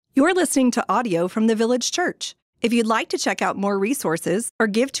You're listening to audio from the Village Church. If you'd like to check out more resources or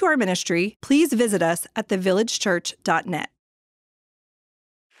give to our ministry, please visit us at thevillagechurch.net.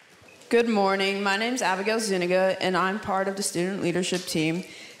 Good morning. My name's Abigail Zuniga, and I'm part of the student leadership team.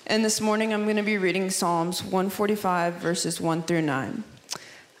 And this morning I'm going to be reading Psalms 145, verses 1 through 9.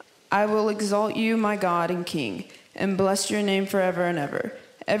 I will exalt you, my God and King, and bless your name forever and ever.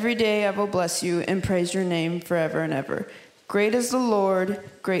 Every day I will bless you and praise your name forever and ever. Great is the Lord,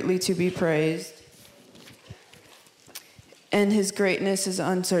 greatly to be praised, and his greatness is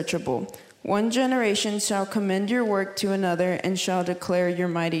unsearchable. One generation shall commend your work to another and shall declare your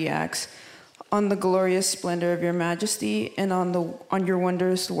mighty acts. On the glorious splendor of your majesty and on your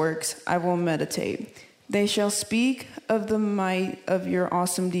wondrous works I will meditate. They shall speak of the might of your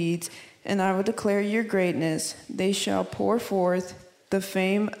awesome deeds, and I will declare your greatness. They shall pour forth the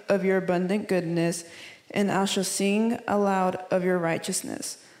fame of your abundant goodness, and I shall sing aloud of your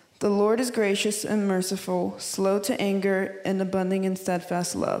righteousness. The Lord is gracious and merciful, slow to anger, and abounding in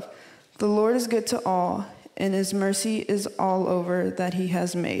steadfast love. The Lord is good to all, and his mercy is all over that he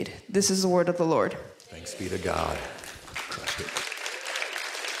has made. This is the word of the Lord. Thanks be to God. Crush it.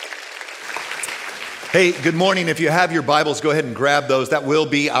 Hey, good morning. If you have your Bibles, go ahead and grab those. That will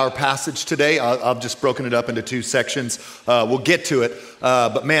be our passage today. I've just broken it up into two sections. We'll get to it.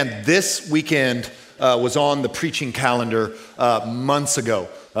 But man, this weekend was on the preaching calendar months ago.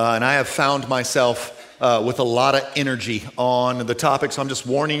 And I have found myself with a lot of energy on the topic. So I'm just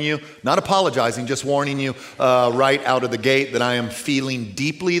warning you, not apologizing, just warning you right out of the gate that I am feeling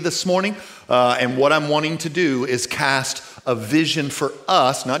deeply this morning. And what I'm wanting to do is cast a vision for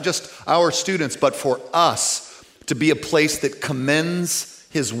us, not just our students, but for us to be a place that commends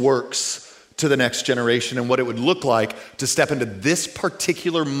his works to the next generation, and what it would look like to step into this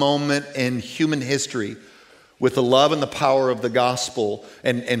particular moment in human history with the love and the power of the gospel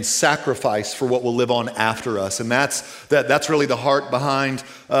and sacrifice for what will live on after us. And that's really the heart behind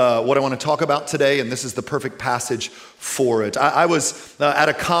what I want to talk about today, and this is the perfect passage for it. I was at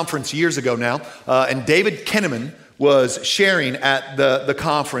a conference years ago now, and David Kinnaman was sharing at the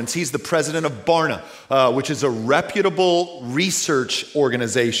conference. He's the president of Barna, which is a reputable research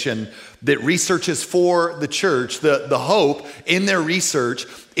organization that researches for the church. The hope in their research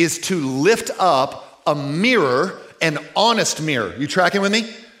is to lift up a mirror, an honest mirror. You tracking with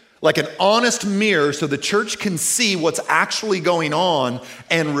me? Like an honest mirror so the church can see what's actually going on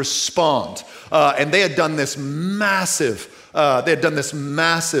and respond. And they had done this massive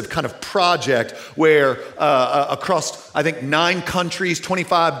kind of project where across, I think, 9 countries,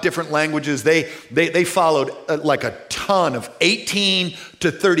 25 different languages, they followed like a ton of 18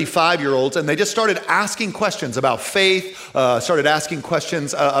 to 35-year-olds, and they just started asking questions about faith, started asking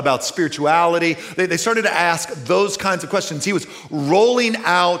questions about spirituality. They started to ask those kinds of questions. He was rolling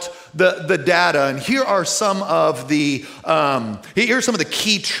out the data, and here are some of the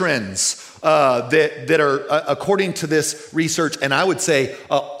key trends that are, according to this research, and I would say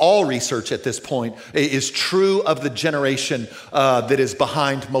all research at this point is true of the generation that is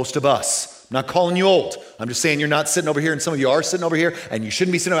behind most of us. I'm not calling you old. I'm just saying you're not sitting over here, and some of you are sitting over here, and you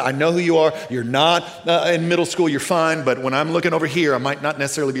shouldn't be sitting over. I know who you are. You're not in middle school. You're fine. But when I'm looking over here, I might not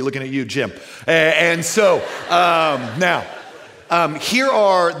necessarily be looking at you, Jim. And so now, here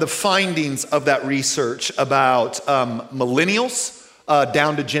are the findings of that research about millennials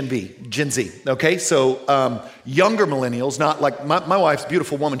down to Gen Z, okay? So younger millennials, not like my wife's a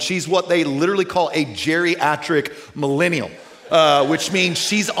beautiful woman. She's what they literally call a geriatric millennial, which means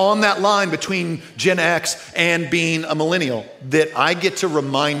she's on that line between Gen X and being a millennial, that I get to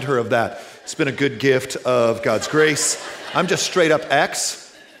remind her of that. It's been a good gift of God's grace. I'm just straight up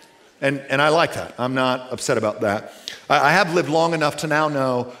X, and I like that. I'm not upset about that. I have lived long enough to now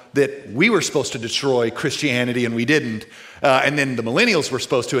know that we were supposed to destroy Christianity and we didn't. And then the millennials were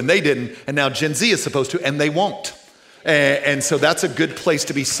supposed to and they didn't. And now Gen Z is supposed to and they won't. And so that's a good place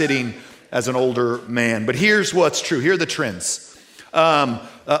to be sitting as an older man. But here's what's true. Here are the trends.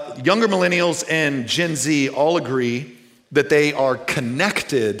 Younger millennials and Gen Z all agree that they are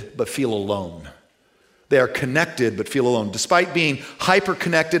connected but feel alone. They are connected but feel alone. Despite being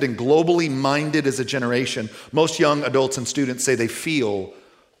hyper-connected and globally minded as a generation, most young adults and students say they feel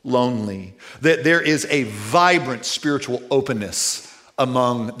lonely. That there is a vibrant spiritual openness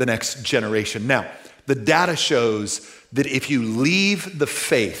among the next generation. Now, the data shows that if you leave the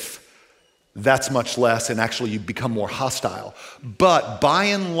faith, that's much less, and actually you become more hostile. But by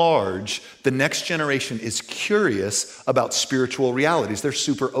and large, the next generation is curious about spiritual realities. They're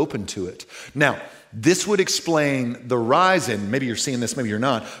super open to it. Now, this would explain the rise in, maybe you're seeing this, maybe you're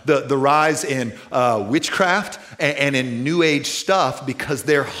not, the rise in witchcraft and in New Age stuff, because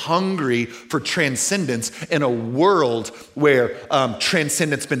they're hungry for transcendence in a world where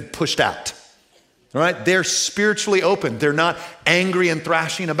transcendence has been pushed out. All right? They're spiritually open. They're not angry and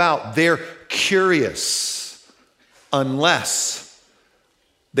thrashing about. They're curious, unless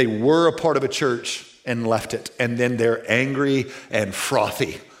they were a part of a church and left it. And then they're angry and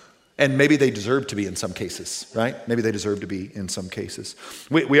frothy. And maybe they deserve to be in some cases, right? Maybe they deserve to be in some cases.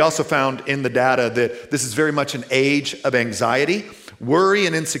 We also found in the data that this is very much an age of anxiety, worry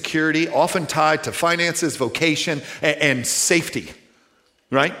and insecurity, often tied to finances, vocation, and safety.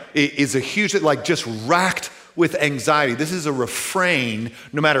 Right? It is a huge, like just racked with anxiety. This is a refrain,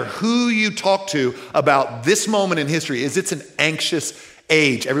 no matter who you talk to about this moment in history, is it's an anxious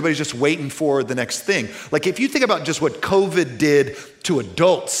age. Everybody's just waiting for the next thing. Like if you think about just what COVID did to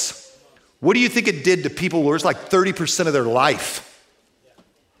adults, what do you think it did to people where it's like 30% of their life?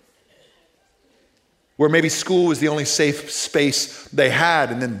 Where maybe school was the only safe space they had,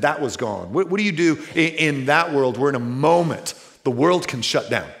 and then that was gone. What do you do in that world where in a moment the world can shut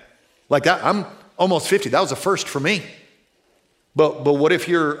down? Like that, I'm almost 50. That was a first for me. But what if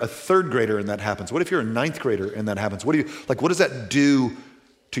you're a third grader and that happens? What if you're a ninth grader and that happens? What does that do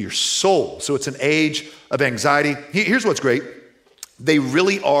to your soul? So it's an age of anxiety. Here's what's great. They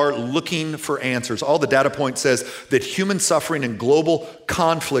really are looking for answers. All the data points says that human suffering and global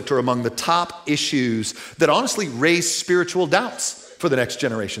conflict are among the top issues that honestly raise spiritual doubts for the next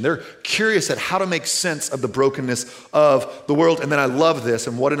generation. They're curious at how to make sense of the brokenness of the world. And then I love this,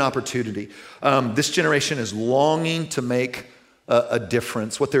 and what an opportunity. This generation is longing to make a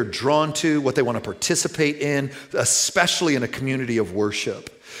difference. What they're drawn to, what they want to participate in, especially in a community of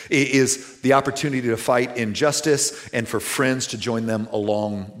worship, is the opportunity to fight injustice and for friends to join them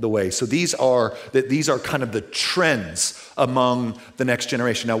along the way. So these are kind of the trends among the next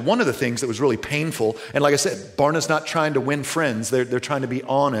generation. Now, one of the things that was really painful, and like I said, Barna's not trying to win friends. They're trying to be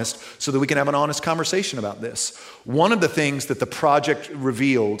honest so that we can have an honest conversation about this. One of the things that the project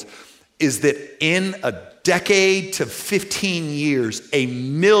revealed is that in a decade to 15 years,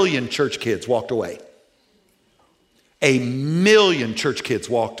 1 million church kids walked away. 1 million church kids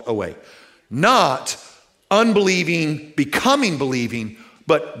walked away. Not unbelieving, becoming believing,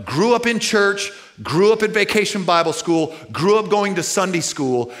 but grew up in church, grew up at Vacation Bible School, grew up going to Sunday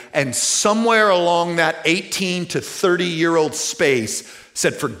school, and somewhere along that 18 to 30-year-old space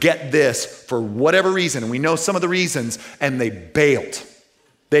said, forget this for whatever reason. And we know some of the reasons, and they bailed.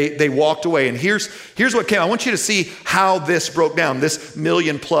 They walked away. And here's what came. I want you to see how this broke down. This 1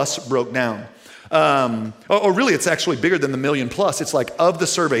 million plus broke down. Or really, it's actually bigger than the 1 million plus. It's like, of the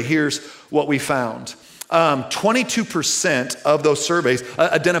survey, here's what we found. 22% of those surveys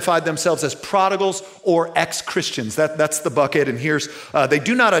identified themselves as prodigals or ex-Christians. That's the bucket. And here's, they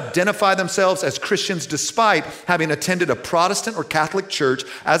do not identify themselves as Christians despite having attended a Protestant or Catholic church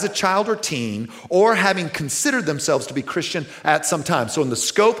as a child or teen, or having considered themselves to be Christian at some time. So in the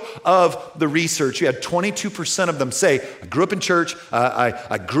scope of the research, you had 22% of them say, I grew up in church,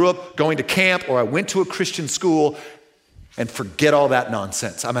 I grew up going to camp, or I went to a Christian school, and forget all that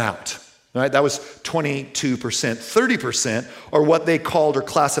nonsense. I'm out. Right? That was 22%. 30% are what they called or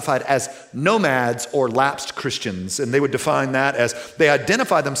classified as nomads or lapsed Christians. And they would define that as they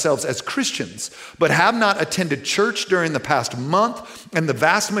identify themselves as Christians, but have not attended church during the past month. And the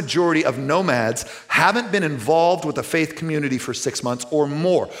vast majority of nomads haven't been involved with a faith community for 6 months or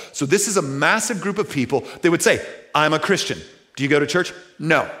more. So this is a massive group of people. They would say, I'm a Christian. Do you go to church?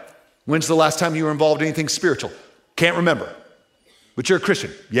 No. When's the last time you were involved in anything spiritual? Can't remember. But you're a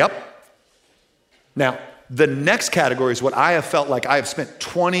Christian. Yep. Now, the next category is what I have felt like I have spent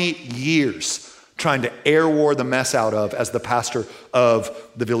 20 years trying to air war the mess out of as the pastor of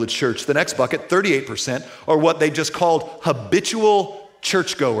the Village Church. The next bucket, 38%, are what they just called habitual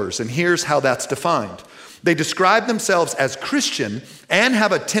churchgoers. And here's how that's defined. They describe themselves as Christian and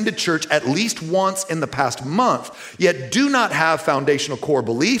have attended church at least once in the past month, yet do not have foundational core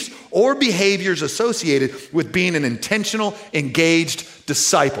beliefs or behaviors associated with being an intentional, engaged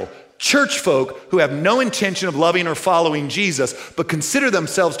disciple. Church folk who have no intention of loving or following Jesus, but consider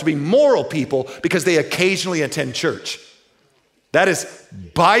themselves to be moral people because they occasionally attend church. That is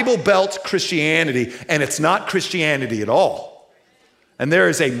Bible Belt Christianity, and it's not Christianity at all. And there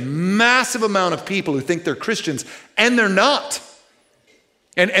is a massive amount of people who think they're Christians, and they're not.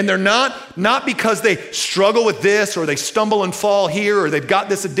 And they're not because they struggle with this or they stumble and fall here or they've got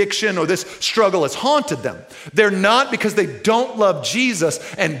this addiction or this struggle has haunted them. They're not because they don't love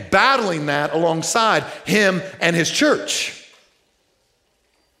Jesus and battling that alongside him and his church.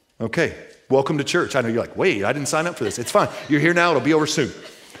 Okay, welcome to church. I know you're like, wait, I didn't sign up for this. It's fine. You're here now. It'll be over soon.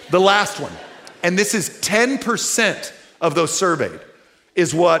 The last one, and this is 10% of those surveyed,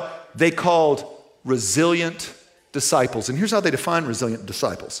 is what they called resilient disciples. And here's how they define resilient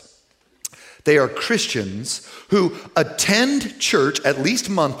disciples. They are Christians who attend church at least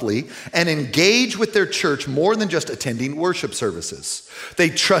monthly and engage with their church more than just attending worship services. They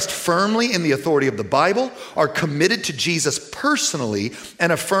trust firmly in the authority of the Bible, are committed to Jesus personally,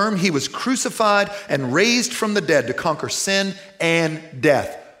 and affirm he was crucified and raised from the dead to conquer sin and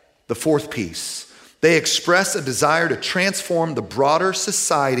death. The fourth piece, they express a desire to transform the broader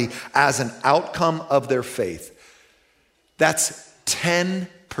society as an outcome of their faith. That's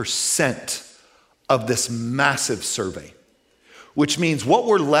 10% of this massive survey, which means what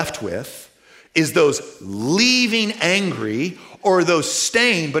we're left with is those leaving angry or those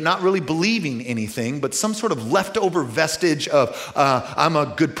staying but not really believing anything, but some sort of leftover vestige of I'm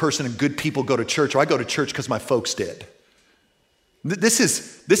a good person and good people go to church, or I go to church because my folks did. This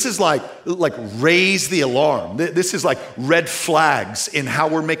is like raise the alarm. This is like red flags in how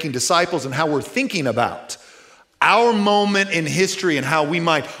we're making disciples and how we're thinking about our moment in history and how we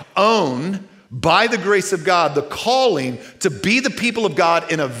might own, by the grace of God, the calling to be the people of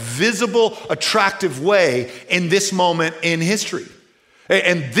God in a visible, attractive way in this moment in history.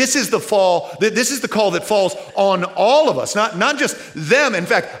 And this is the call that falls on all of us, not just them. In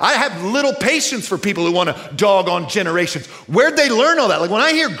fact, I have little patience for people who want to dog on generations. Where'd they learn all that? Like when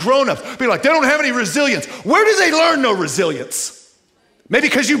I hear grown-ups be like, they don't have any resilience. Where did they learn no resilience? Maybe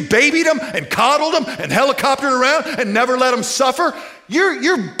because you babied them and coddled them and helicoptered around and never let them suffer.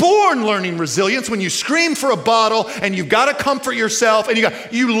 You're born learning resilience when you scream for a bottle and you've got to comfort yourself and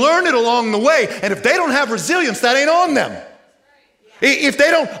you learn it along the way. And if they don't have resilience, that ain't on them. If they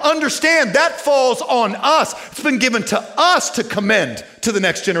don't understand, that falls on us. It's been given to us to commend to the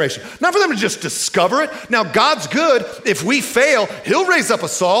next generation. Not for them to just discover it. Now, God's good. If we fail, he'll raise up a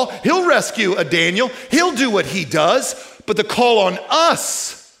Saul. He'll rescue a Daniel. He'll do what he does. But the call on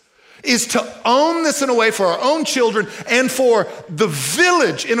us is to own this in a way for our own children and for the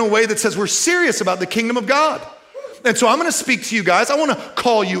village in a way that says we're serious about the kingdom of God. And so I'm going to speak to you guys. I want to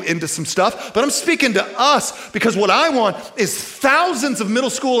call you into some stuff, but I'm speaking to us because what I want is thousands of middle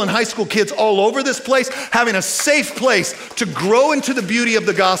school and high school kids all over this place having a safe place to grow into the beauty of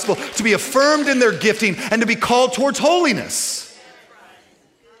the gospel, to be affirmed in their gifting, and to be called towards holiness.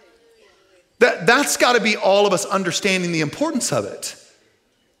 That's got to be all of us understanding the importance of it.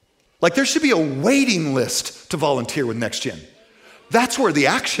 Like there should be a waiting list to volunteer with Next Gen. That's where the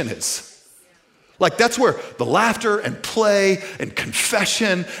action is. Like that's where the laughter and play and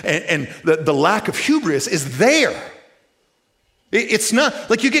confession and the lack of hubris is there. It's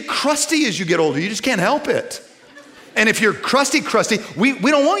not, like you get crusty as you get older. You just can't help it. And if you're crusty, we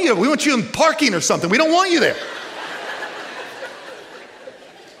don't want you. We want you in parking or something. We don't want you there.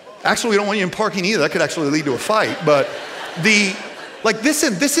 Actually, we don't want you in parking either. That could actually lead to a fight. But this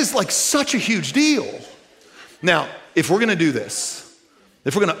is like such a huge deal. Now, if we're going to do this,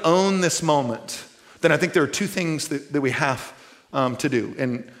 if we're going to own this moment, then I think there are two things that we have to do.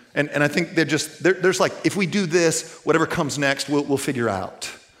 And I think there's like, if we do this, whatever comes next, we'll figure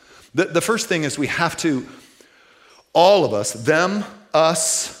out. The first thing is we have to, all of us, them,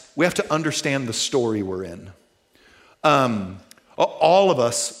 us, we have to understand the story we're in. All of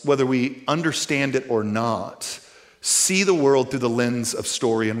us, whether we understand it or not, see the world through the lens of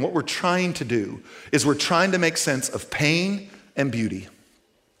story. And what we're trying to do is we're trying to make sense of pain and beauty.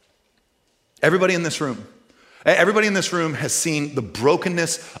 Everybody in this room has seen the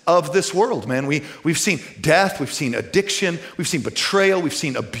brokenness of this world, man. We've seen death, we've seen addiction, we've seen betrayal, we've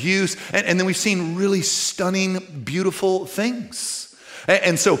seen abuse, and then we've seen really stunning, beautiful things.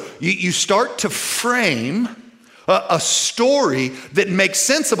 And so you start to frame a story that makes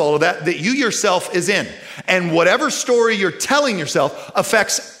sense of all of that you yourself is in. And whatever story you're telling yourself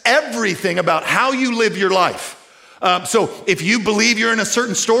affects everything about how you live your life. So if you believe you're in a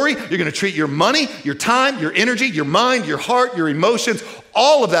certain story, you're going to treat your money, your time, your energy, your mind, your heart, your emotions,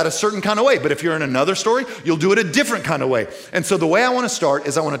 all of that a certain kind of way. But if you're in another story, you'll do it a different kind of way. And so the way I want to start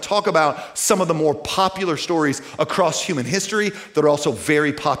is I want to talk about some of the more popular stories across human history that are also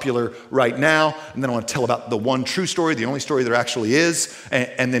very popular right now. And then I want to tell about the one true story, the only story there actually is,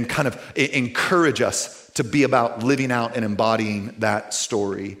 and then kind of encourage us to be about living out and embodying that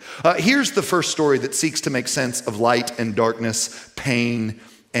story. Here's the first story that seeks to make sense of light and darkness, pain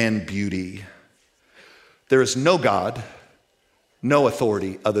and beauty. There is no God, no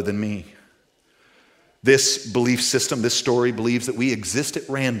authority other than me. This belief system, this story believes that we exist at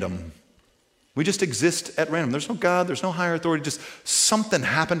random. We just exist at random. There's no God, there's no higher authority, just something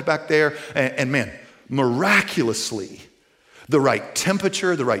happened back there. And man, miraculously, the right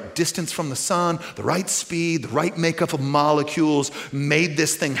temperature, the right distance from the sun, the right speed, the right makeup of molecules made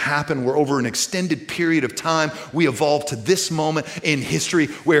this thing happen where over an extended period of time, we evolved to this moment in history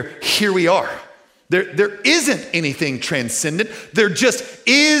where here we are. There isn't anything transcendent. There just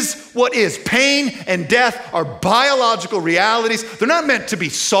is what is. Pain and death are biological realities. They're not meant to be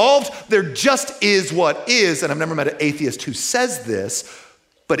solved. There just is what is. And I've never met an atheist who says this,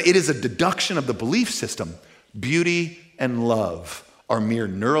 but it is a deduction of the belief system. Beauty and love are mere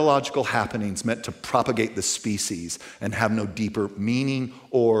neurological happenings meant to propagate the species and have no deeper meaning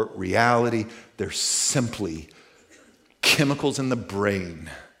or reality. They're simply chemicals in the brain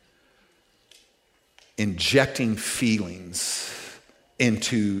injecting feelings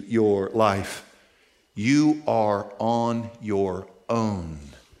into your life. You are on your own,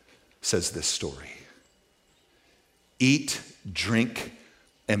 says this story. Eat, drink,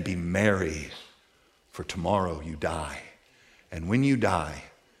 and be merry, for tomorrow you die. And when you die,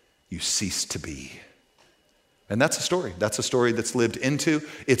 you cease to be. And that's a story. That's a story that's lived into.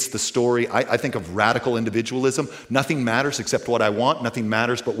 It's the story, I think, of radical individualism. Nothing matters except what I want. Nothing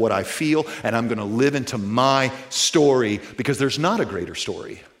matters but what I feel. And I'm going to live into my story because there's not a greater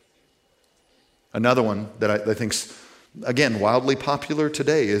story. Another one that I think's, again, wildly popular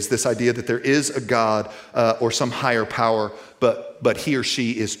today is this idea that there is a God or some higher power, but he or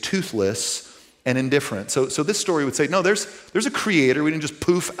she is toothless and indifferent. So this story would say, no, there's a creator. We didn't just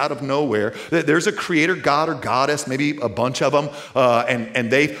poof out of nowhere. There's a creator, God or goddess, maybe a bunch of them, and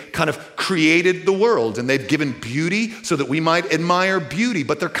they've kind of created the world, and they've given beauty so that we might admire beauty,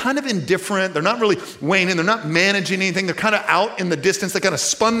 but they're kind of indifferent. They're not really weighing in. They're not managing anything. They're kind of out in the distance. They kind of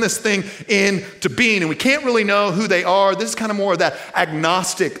spun this thing into being, and we can't really know who they are. This is kind of more of that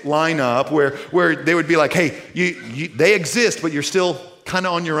agnostic lineup where they would be like, hey, they exist, but you're still kind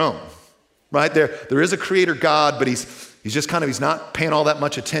of on your own. Right? There is a creator God, but he's not paying all that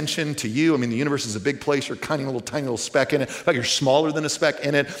much attention to you. I mean, the universe is a big place. You're a tiny little speck in it. In fact, you're smaller than a speck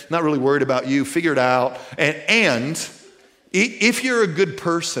in it. Not really worried about you. Figure it out. And if you're a good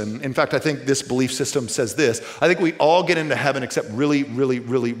person, in fact, I think this belief system says this. I think we all get into heaven except really, really,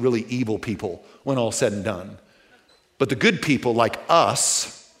 really, really evil people when all's said and done. But the good people like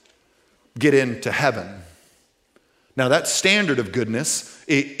us get into heaven. Now, that standard of goodness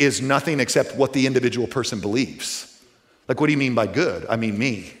is nothing except what the individual person believes. Like, what do you mean by good? I mean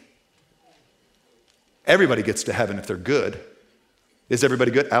me. Everybody gets to heaven if they're good. Is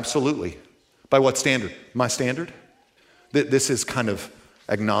everybody good? Absolutely. By what standard? My standard? This is kind of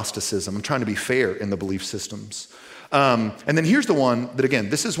agnosticism. I'm trying to be fair in the belief systems. And then here's the one that, again,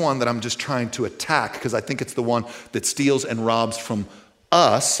 this is one that I'm just trying to attack because I think it's the one that steals and robs from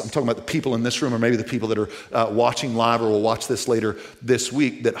us. I'm talking about the people in this room or maybe the people that are watching live or will watch this later this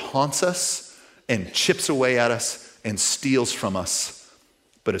week, that haunts us and chips away at us and steals from us,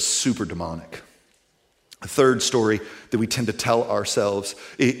 but is super demonic. A third story that we tend to tell ourselves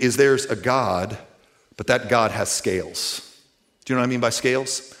is there's a God, but that God has scales. Do you know what I mean by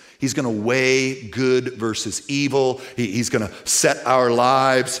scales? He's going to weigh good versus evil. He's going to set our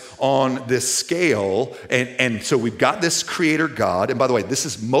lives on this scale. And so we've got this creator God. And by the way, this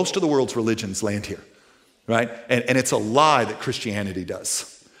is most of the world's religions land here, right? And it's a lie that Christianity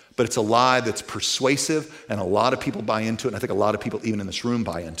does. But it's a lie that's persuasive, and a lot of people buy into it. And I think a lot of people, even in this room,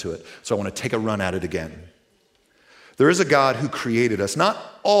 buy into it. So I want to take a run at it again. There is a God who created us. Not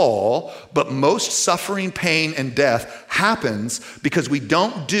all, but most suffering, pain, and death happens because we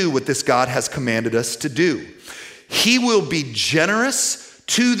don't do what this God has commanded us to do. He will be generous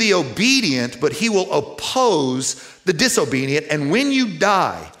to the obedient, but he will oppose the disobedient. And when you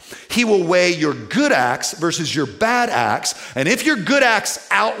die, he will weigh your good acts versus your bad acts. And if your good acts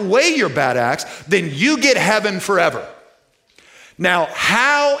outweigh your bad acts, then you get heaven forever. Now,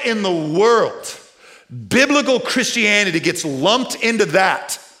 how in the world biblical Christianity gets lumped into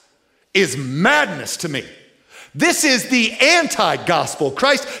that is madness to me. This is the anti-gospel.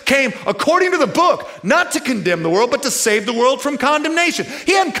 Christ came according to the book, not to condemn the world, but to save the world from condemnation.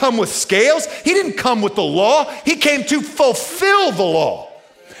 He hadn't come with scales. He didn't come with the law. He came to fulfill the law.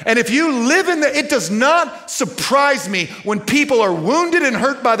 And if you live in it does not surprise me when people are wounded and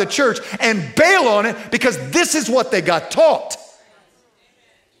hurt by the church and bail on it because this is what they got taught.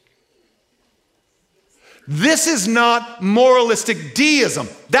 This is not moralistic deism.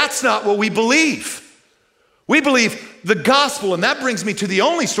 That's not what we believe. We believe the gospel, and that brings me to the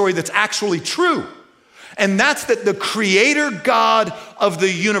only story that's actually true. And that's that the creator God of the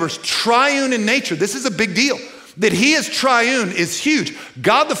universe, triune in nature, this is a big deal. That he is triune is huge.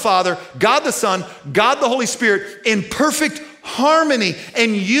 God the Father, God the Son, God the Holy Spirit in perfect harmony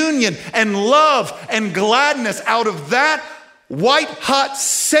and union and love and gladness. Out of that white hot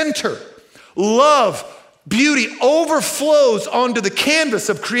center, love, beauty overflows onto the canvas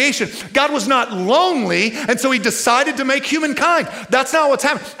of creation. God was not lonely, and so he decided to make humankind. That's not what's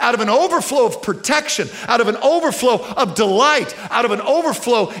happening. Out of an overflow of protection, out of an overflow of delight, out of an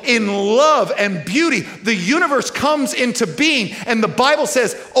overflow in love and beauty, the universe comes into being. And the Bible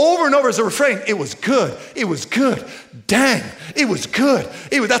says over and over as a refrain, it was good, it was good. Dang, it was good.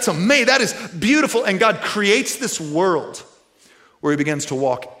 That's amazing, that is beautiful. And God creates this world where he begins to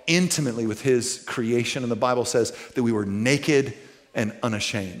walk intimately with his creation. And the Bible says that we were naked and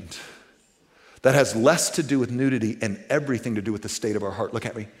unashamed. That has less to do with nudity and everything to do with the state of our heart. Look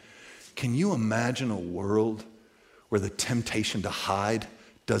at me. Can you imagine a world where the temptation to hide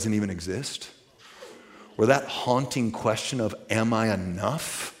doesn't even exist? Where that haunting question of, am I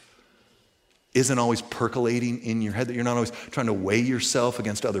enough? Isn't always percolating in your head, that you're not always trying to weigh yourself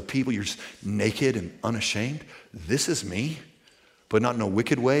against other people. You're just naked and unashamed. This is me. But not in a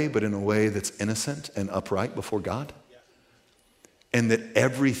wicked way, but in a way that's innocent and upright before God. And that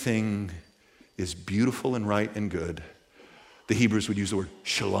everything is beautiful and right and good. The Hebrews would use the word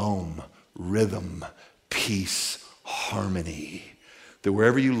shalom, rhythm, peace, harmony. That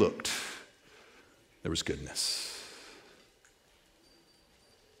wherever you looked, there was goodness.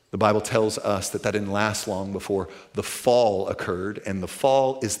 The Bible tells us that didn't last long before the fall occurred, and the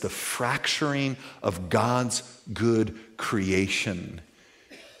fall is the fracturing of God's good creation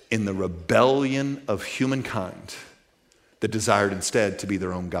in the rebellion of humankind that desired instead to be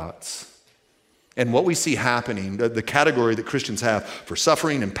their own gods. And what we see happening, the category that Christians have for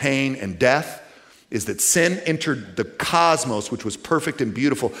suffering and pain and death, is that sin entered the cosmos, which was perfect and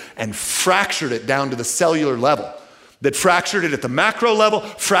beautiful, and fractured it down to the cellular level. That fractured it at the macro level,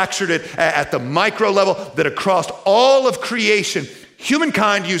 fractured it at the micro level, that across all of creation,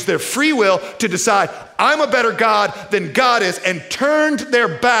 humankind used their free will to decide, I'm a better God than God is, and turned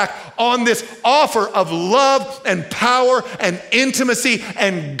their back on this offer of love and power and intimacy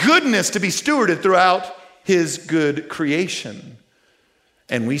and goodness to be stewarded throughout his good creation.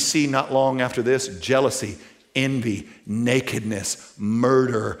 And we see not long after this, jealousy, envy, nakedness,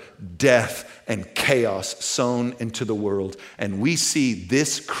 murder, death, and chaos sown into the world. And we see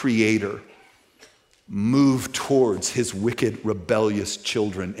this creator move towards his wicked, rebellious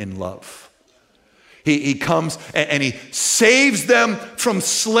children in love. He comes and he saves them from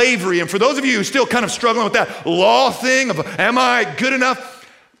slavery. And for those of you who are still kind of struggling with that law thing of, am I good enough?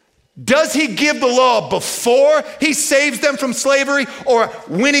 Does he give the law before he saves them from slavery, or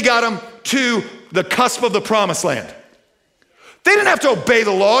when he got them to the cusp of the promised land? They didn't have to obey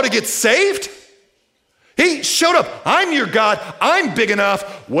the law to get saved. He showed up. I'm your God. I'm big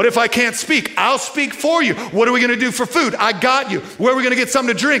enough. What if I can't speak? I'll speak for you. What are we going to do for food? I got you. Where are we going to get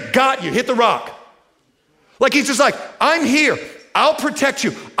something to drink? Got you. Hit the rock. Like he's just like, I'm here. I'll protect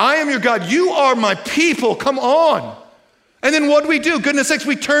you. I am your God. You are my people. Come on. And then what do we do? Goodness sakes,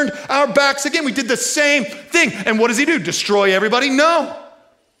 we turned our backs again. We did the same thing. And what does he do? Destroy everybody? No.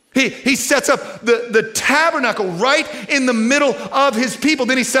 He sets up the tabernacle right in the middle of his people.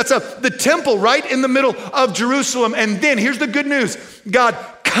 Then he sets up the temple right in the middle of Jerusalem. And then here's the good news. God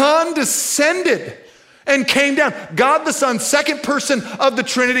condescended and came down. God the Son, second person of the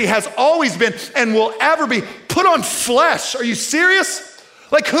Trinity, has always been and will ever be put on flesh. Are you serious?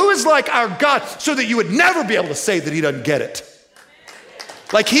 Like, who is like our God so that you would never be able to say that he doesn't get it?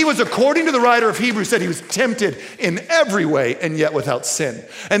 Like he was, according to the writer of Hebrews, said he was tempted in every way and yet without sin.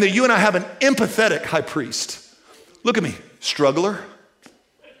 And that you and I have an empathetic high priest. Look at me, struggler.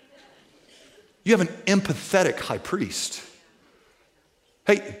 You have an empathetic high priest.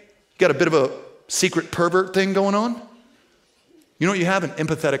 Hey, you got a bit of a secret pervert thing going on? You know what you have? An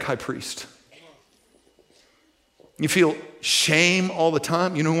empathetic high priest. You feel shame all the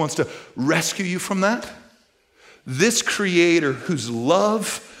time. You know who wants to rescue you from that? This creator whose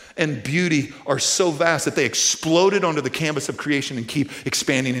love and beauty are so vast that they exploded onto the canvas of creation and keep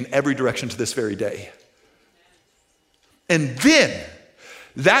expanding in every direction to this very day. And then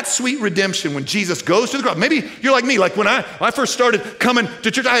that sweet redemption, when Jesus goes to the cross, maybe you're like me, like when I first started coming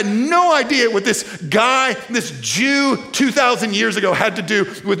to church, I had no idea what this guy, this Jew 2,000 years ago had to do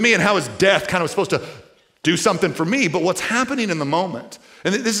with me and how his death kind of was supposed to do something for me. But what's happening in the moment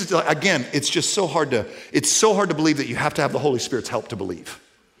And this is, again, it's so hard to believe that you have to have the Holy Spirit's help to believe.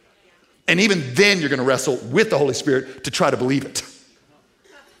 And even then you're gonna wrestle with the Holy Spirit to try to believe it.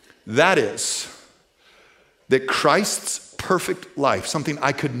 That is, that Christ's perfect life, something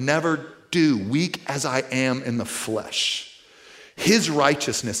I could never do, weak as I am in the flesh, his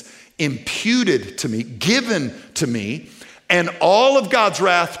righteousness imputed to me, given to me, and all of God's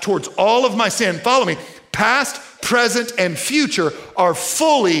wrath towards all of my sin, follow me, past, present, and future are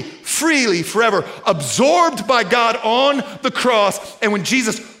fully, freely, forever absorbed by God on the cross. And when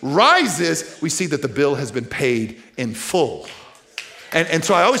Jesus rises, we see that the bill has been paid in full. And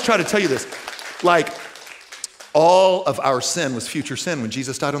so I always try to tell you this, like all of our sin was future sin when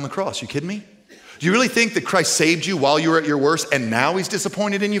Jesus died on the cross. You kidding me? Do you really think that Christ saved you while you were at your worst and now he's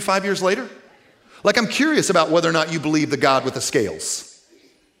disappointed in you 5 years later? Like, I'm curious about whether or not you believe the God with the scales.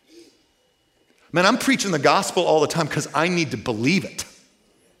 Man, I'm preaching the gospel all the time because I need to believe it.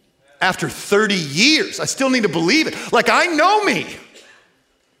 After 30 years, I still need to believe it. Like, I know me.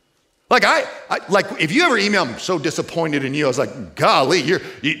 Like, like if you ever email me, I'm so disappointed in you, I was like, golly, you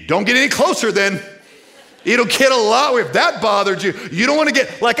don't get any closer then. It'll get a lot, if that bothered you, you don't want to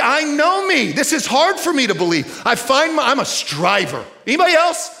get, like, I know me. This is hard for me to believe. I'm a striver. Anybody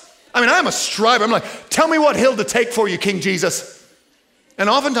else? I mean, I'm a striver. I'm like, tell me what hill to take for you, King Jesus. And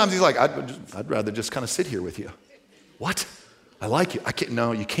oftentimes he's like, I'd rather just kind of sit here with you. What? I like you. I can't,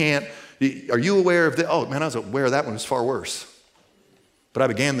 no, you can't. Are you aware of that? Oh man, I was aware of that one. It was far worse. But I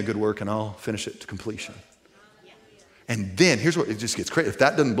began the good work and I'll finish it to completion. And then here's where it just gets crazy. If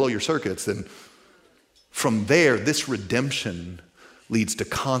that doesn't blow your circuits, then from there, this redemption leads to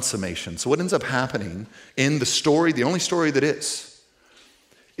consummation. So what ends up happening in the story, the only story that is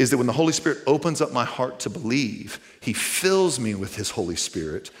that when the Holy Spirit opens up my heart to believe, he fills me with his Holy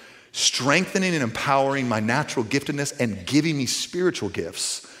Spirit, strengthening and empowering my natural giftedness and giving me spiritual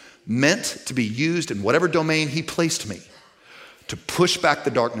gifts meant to be used in whatever domain he placed me to push back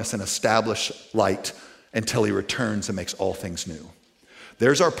the darkness and establish light until he returns and makes all things new.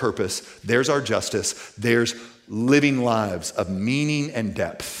 There's our purpose, there's our justice, there's living lives of meaning and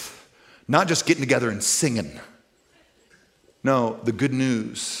depth, not just getting together and singing. No, the good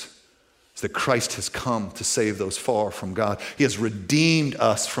news is that Christ has come to save those far from God. He has redeemed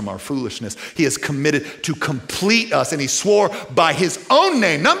us from our foolishness. He has committed to complete us, and he swore by his own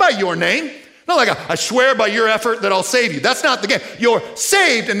name, not by your name. Not like I swear by your effort that I'll save you. That's not the game. You're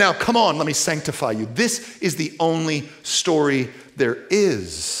saved, and now come on, let me sanctify you. This is the only story there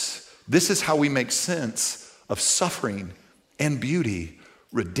is. This is how we make sense of suffering and beauty,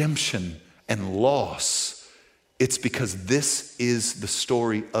 redemption and loss. It's because this is the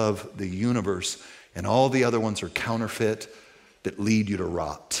story of the universe, and all the other ones are counterfeit that lead you to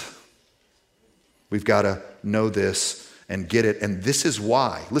rot. We've got to know this and get it, and this is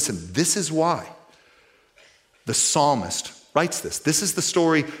why, listen, this is why the psalmist writes this. This is the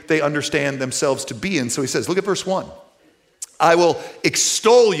story they understand themselves to be in. So he says, look at verse 1. I will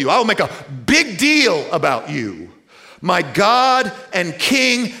extol you. I will make a big deal about you, my God and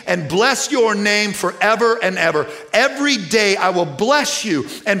King, and bless your name forever and ever. Every day I will bless you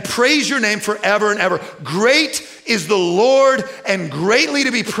and praise your name forever and ever. Great is the Lord and greatly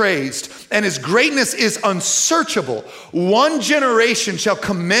to be praised, and his greatness is unsearchable. One generation shall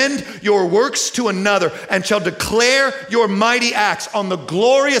commend your works to another and shall declare your mighty acts. On the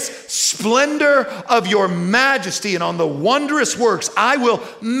glorious splendor of your majesty and on the wondrous works I will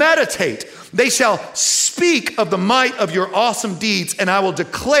meditate. They shall speak of the might of your awesome deeds, and I will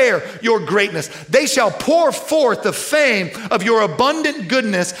declare your greatness. They shall pour forth the fame of your abundant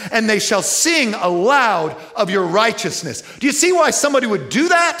goodness, and they shall sing aloud of your righteousness. Do you see why somebody would do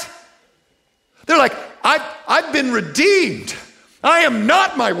that? They're like, I've been redeemed. I am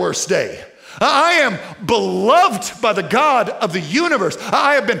not my worst day. I am beloved by the God of the universe.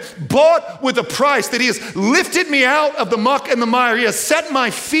 I have been bought with a price, that he has lifted me out of the muck and the mire. He has set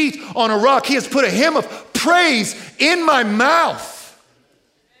my feet on a rock. He has put a hymn of praise in my mouth.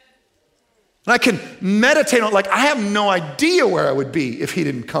 And I can meditate on, like, I have no idea where I would be if he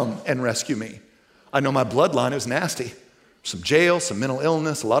didn't come and rescue me. I know my bloodline is nasty. Some jail, some mental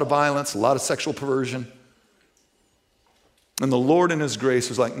illness, a lot of violence, a lot of sexual perversion. And the Lord in his grace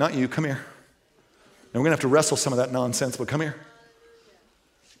was like, not you, come here. And we're going to have to wrestle some of that nonsense, but come here.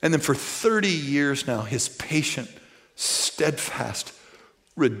 And then for 30 years now, his patient, steadfast,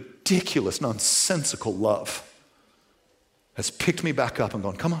 ridiculous, nonsensical love has picked me back up and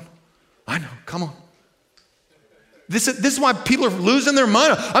gone, come on. I know, come on. This is why people are losing their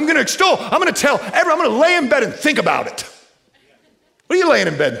mind. I'm going to extol, I'm going to tell everyone, I'm going to lay in bed and think about it. What are you laying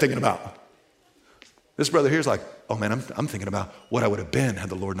in bed and thinking about? This brother here is like, oh man, I'm thinking about what I would have been had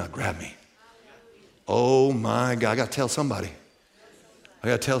the Lord not grabbed me. Oh my God, I got to tell somebody.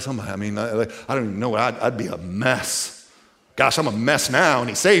 I mean, I don't even know. I'd be a mess. Gosh, I'm a mess now, and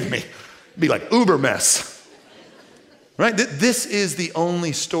he saved me. It'd be like uber mess. Right? This is the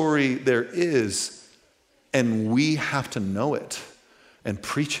only story there is, and we have to know it and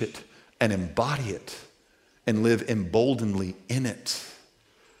preach it and embody it and live emboldenedly in it.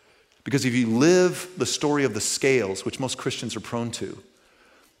 Because if you live the story of the scales, which most Christians are prone to,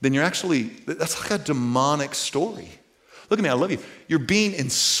 then that's like a demonic story. Look at me, I love you. You're being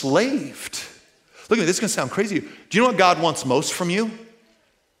enslaved. Look at me, this is going to sound crazy. Do you know what God wants most from you?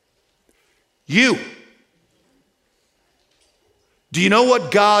 You. Do you know what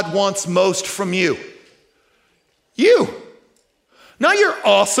God wants most from you? You. Not your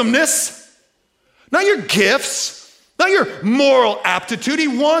awesomeness, not your gifts, not your moral aptitude. He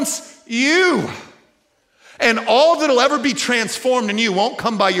wants you. And all that'll ever be transformed in you won't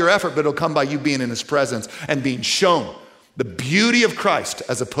come by your effort, but it'll come by you being in his presence and being shown the beauty of Christ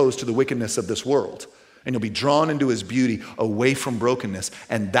as opposed to the wickedness of this world. And you'll be drawn into his beauty away from brokenness.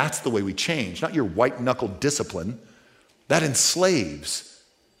 And that's the way we change, not your white-knuckled discipline. That enslaves.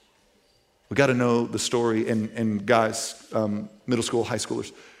 We got to know the story. And guys, middle school, high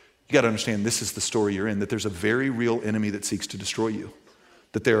schoolers, you got to understand this is the story you're in, that there's a very real enemy that seeks to destroy you.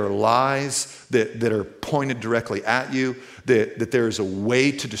 That there are lies that are pointed directly at you, that there is a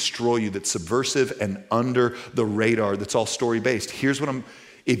way to destroy you that's subversive and under the radar, that's all story-based. Here's what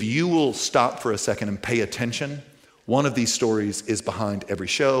if you will stop for a second and pay attention, one of these stories is behind every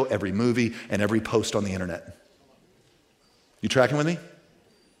show, every movie, and every post on the internet. You tracking with me?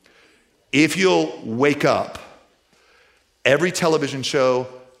 If you'll wake up, every television show,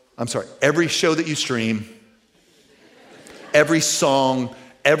 every show that you stream, every song,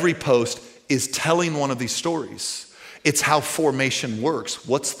 every post is telling one of these stories. It's how formation works.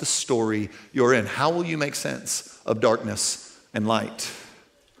 What's the story you're in? How will you make sense of darkness and light?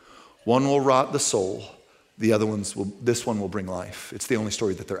 One will rot the soul. This one will bring life. It's the only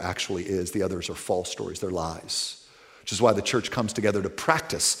story that there actually is. The others are false stories. They're lies. Which is why the church comes together to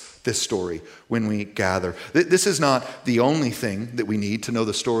practice this story when we gather. This is not the only thing that we need to know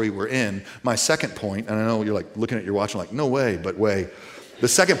the story we're in. My second point, and I know you're like looking at your watch and like, no way, but way. The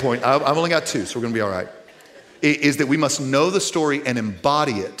second point, I've only got two, so we're going to be all right, is that we must know the story and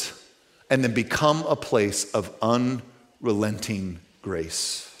embody it and then become a place of unrelenting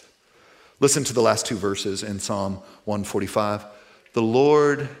grace. Listen to the last two verses in Psalm 145. The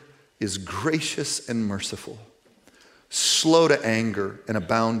Lord is gracious and merciful, slow to anger and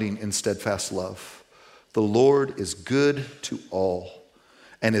abounding in steadfast love. The Lord is good to all,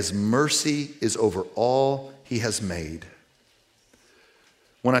 and his mercy is over all he has made.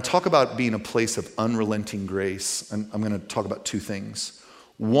 When I talk about being a place of unrelenting grace, I'm going to talk about two things.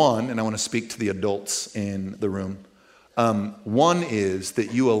 One, and I want to speak to the adults in the room. One is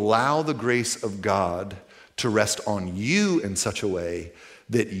that you allow the grace of God to rest on you in such a way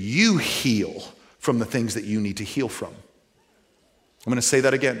that you heal from the things that you need to heal from. I'm going to say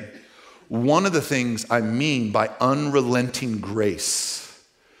that again. One of the things I mean by unrelenting grace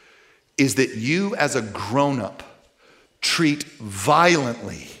is that you as a grown-up treat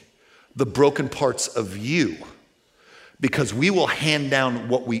violently the broken parts of you, because we will hand down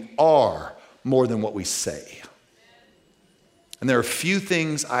what we are more than what we say. And there are few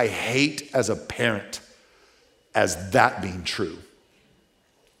things I hate as a parent as that being true.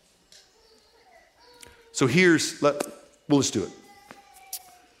 So we'll just do it.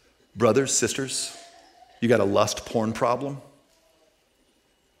 Brothers, sisters, you got a lust porn problem?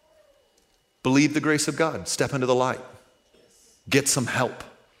 Believe the grace of God. Step into the light. Get some help.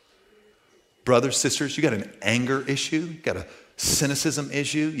 Brothers, sisters, you got an anger issue? You got a cynicism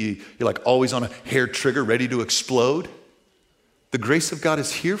issue? You're like always on a hair trigger ready to explode? The grace of God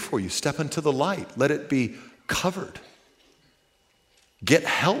is here for you. Step into the light. Let it be covered. Get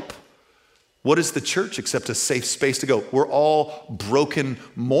help. What is the church except a safe space to go? We're all broken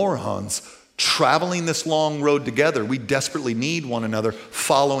morons traveling this long road together. We desperately need one another,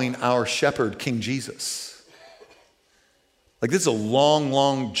 following our shepherd, King Jesus. Like, this is a long,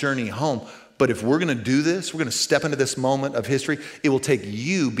 long journey home. But if we're going to do this, we're going to step into this moment of history, it will take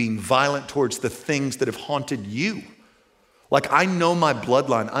you being violent towards the things that have haunted you. Like, I know my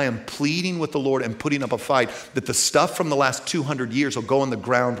bloodline. I am pleading with the Lord and putting up a fight that the stuff from the last 200 years will go on the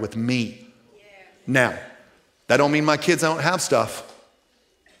ground with me. Yeah. Now, that don't mean my kids don't have stuff.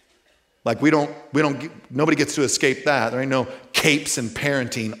 Like, nobody gets to escape that. There ain't no capes in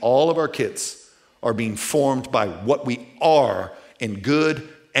parenting. All of our kids are being formed by what we are in good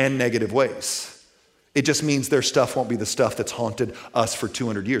and negative ways. It just means their stuff won't be the stuff that's haunted us for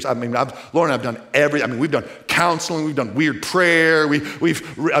 200 years. I mean, Lauren and I've done we've done counseling, we've done weird prayer,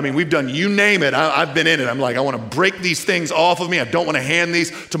 we've done you name it. I've been in it. I'm like, I want to break these things off of me. I don't want to hand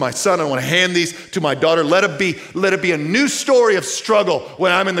these to my son. I want to hand these to my daughter. Let it be a new story of struggle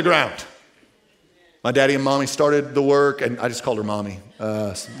when I'm in the ground. My daddy and mommy started the work, and I just called her mommy.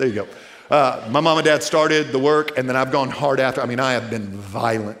 There you go. My mom and dad started the work, and then I've gone hard after. I mean, I have been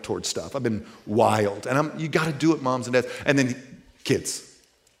violent towards stuff. I've been wild. And you got to do it, moms and dads. And then kids,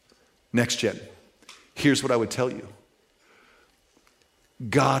 next gen. Here's what I would tell you.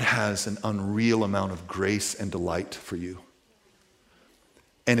 God has an unreal amount of grace and delight for you.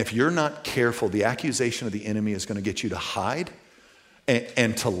 And if you're not careful, the accusation of the enemy is going to get you to hide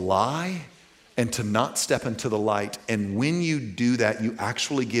and to lie and to not step into the light. And when you do that, you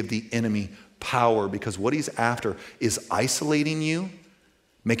actually give the enemy power, because what he's after is isolating you,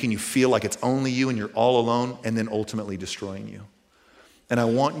 making you feel like it's only you and you're all alone, and then ultimately destroying you. And I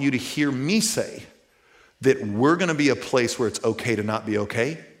want you to hear me say that we're going to be a place where it's okay to not be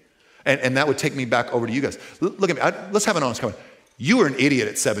okay. And that would take me back over to you guys. Look at me. Let's have an honest comment. You were an idiot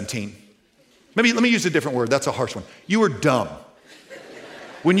at 17. Maybe let me use a different word. That's a harsh one. You were dumb.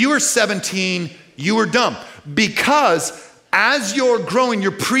 When you were 17, you were dumb, because as you're growing,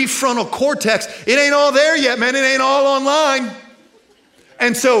 your prefrontal cortex, it ain't all there yet, man. It ain't all online.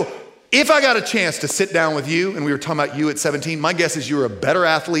 And so if I got a chance to sit down with you, and we were talking about you at 17, my guess is you were a better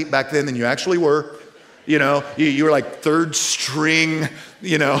athlete back then than you actually were. You know, you were like third string,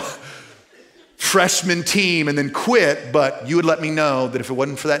 freshman team, and then quit. But you would let me know that if it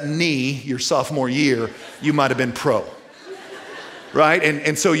wasn't for that knee your sophomore year, you might have been pro. Right?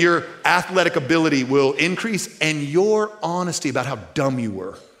 And so your athletic ability will increase, and your honesty about how dumb you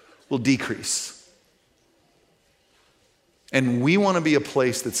were will decrease. And we want to be a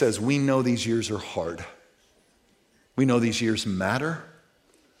place that says, we know these years are hard. We know these years matter,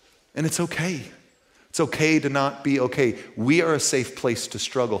 and it's okay. It's okay to not be okay. We are a safe place to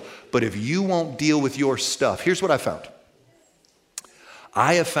struggle. But if you won't deal with your stuff, here's what I found.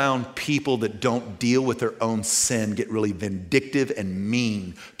 I have found people that don't deal with their own sin get really vindictive and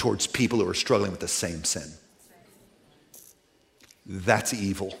mean towards people who are struggling with the same sin. That's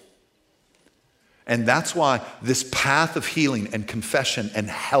evil. And that's why this path of healing and confession and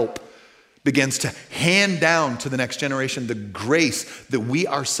help begins to hand down to the next generation the grace that we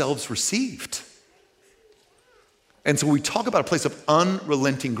ourselves received. And so we talk about a place of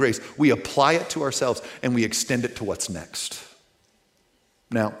unrelenting grace. We apply it to ourselves and we extend it to what's next.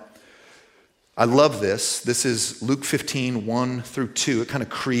 Now, I love this. This is Luke 15, 1 through 2. It kind of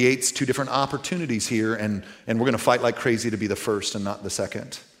creates two different opportunities here, and we're going to fight like crazy to be the first and not the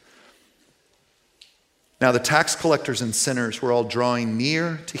second. Now, the tax collectors and sinners were all drawing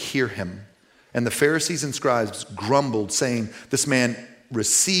near to hear him, and the Pharisees and scribes grumbled, saying, "This man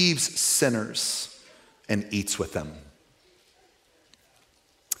receives sinners and eats with them."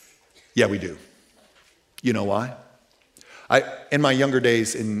 Yeah, we do. You know why? In my younger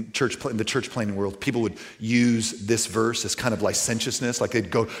days in the church planning world, people would use this verse as kind of licentiousness, like they'd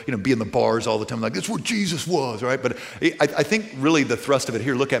go, be in the bars all the time, like, that's where Jesus was, right? But I think really the thrust of it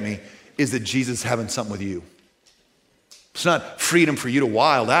here, look at me, is that Jesus is having something with you. It's not freedom for you to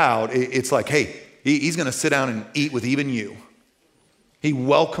wild out. It's like, hey, he's going to sit down and eat with even you. He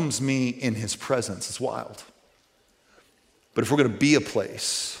welcomes me in his presence. It's wild. But if we're going to be a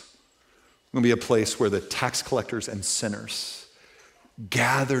place, we're going to be a place where the tax collectors and sinners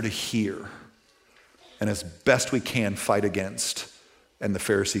gather to hear and as best we can fight against. And the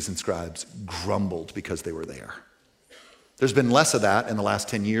Pharisees and scribes grumbled because they were there. There's been less of that in the last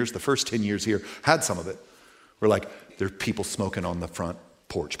 10 years. The first 10 years here had some of it. We're like, there are people smoking on the front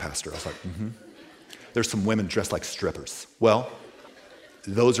porch, Pastor. I was like, There's some women dressed like strippers. Well,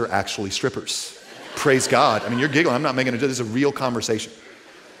 those are actually strippers. Praise God. I mean, you're giggling. I'm not making it. This is a real conversation.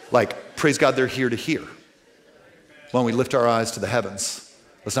 Like, praise God, they're here to hear. When we lift our eyes to the heavens,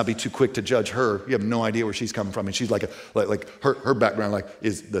 let's not be too quick to judge her. You have no idea where she's coming from. And she's like her background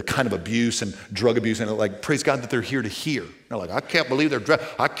is the kind of abuse and drug abuse. And praise God that they're here to hear. They're like, I can't believe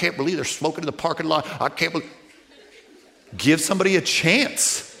they're smoking in the parking lot. I can't believe. Give somebody a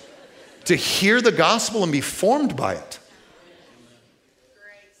chance to hear the gospel and be formed by it.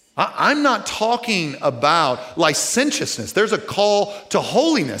 I'm not talking about licentiousness. There's a call to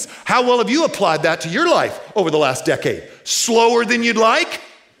holiness. How well have you applied that to your life over the last decade? Slower than you'd like?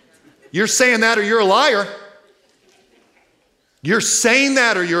 You're saying that or you're a liar. You're saying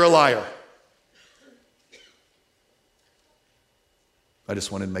that or you're a liar. I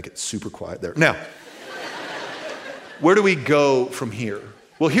just wanted to make it super quiet there. Now, where do we go from here?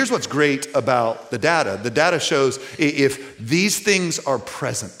 Well, here's what's great about the data. The data shows if these things are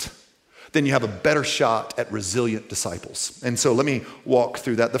present, then you have a better shot at resilient disciples. And so let me walk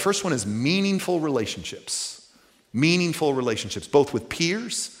through that. The first one is meaningful relationships. Meaningful relationships, both with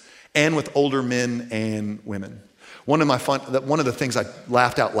peers and with older men and women. One of the things I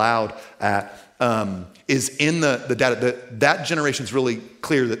laughed out loud at is in the data, that generation's really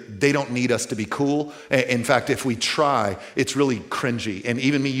clear that they don't need us to be cool. In fact, if we try, it's really cringy. And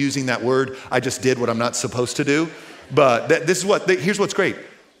even me using that word, I just did what I'm not supposed to do. But here's what's great.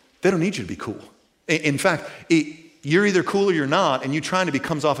 They don't need you to be cool. In fact, you're either cool or you're not, and you trying to be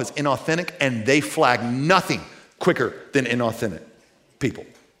comes off as inauthentic, and they flag nothing quicker than inauthentic people.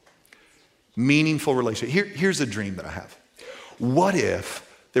 Meaningful relationship. Here's a dream that I have. What if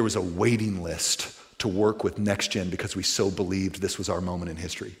there was a waiting list to work with Next Gen because we so believed this was our moment in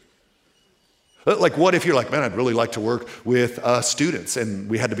history? Like, what if you're like, man, I'd really like to work with students, and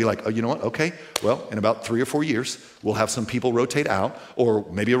we had to be like, oh, you know what? Okay, well, in about 3 or 4 years, we'll have some people rotate out, or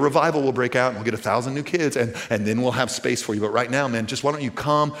maybe a revival will break out, and we'll get 1,000 new kids, and then we'll have space for you. But right now, man, just why don't you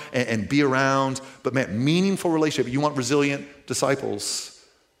come and be around? But man, meaningful relationship. You want resilient disciples.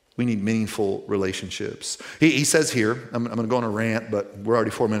 We need meaningful relationships. He says here, I'm going to go on a rant, but we're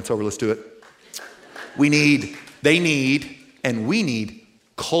already 4 minutes over. Let's do it. They need, and we need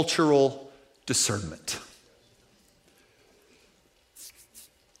cultural discernment.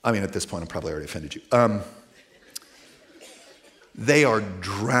 I mean, at this point, I'm probably already offended you. They are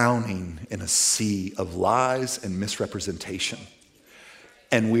drowning in a sea of lies and misrepresentation,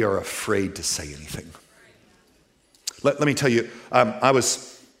 and we are afraid to say anything. Let me tell you, I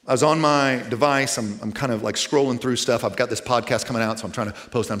was on my device. I'm kind of like scrolling through stuff. I've got this podcast coming out, so I'm trying to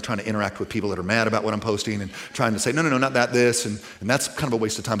post. I'm trying to interact with people that are mad about what I'm posting and trying to say, no, not that, this, and that's kind of a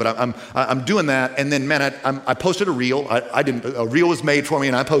waste of time. But I'm doing that, and then man, I posted a reel. A reel was made for me,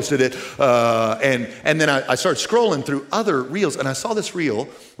 and I posted it. And then I started scrolling through other reels, and I saw this reel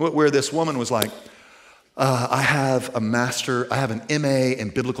where this woman was like, I have an MA in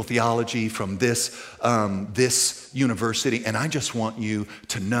biblical theology from this university, and I just want you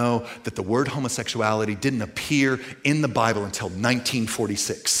to know that the word homosexuality didn't appear in the Bible until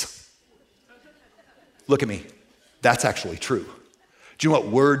 1946. Look at me. That's actually true. Do you know what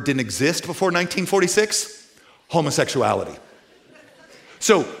word didn't exist before 1946? Homosexuality.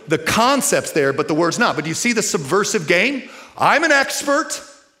 So the concept's there, but the word's not. But do you see the subversive game? I'm an expert.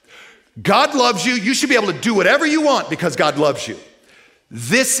 God loves you. You should be able to do whatever you want because God loves you.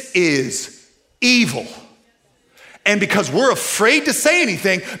 This is evil. And because we're afraid to say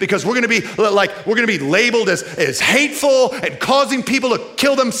anything, because we're going to be labeled as hateful and causing people to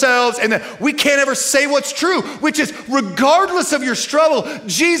kill themselves, and that we can't ever say what's true, which is regardless of your struggle,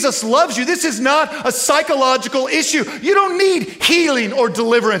 Jesus loves you. This is not a psychological issue. You don't need healing or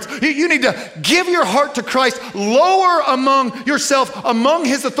deliverance. You need to give your heart to Christ, lower among yourself, among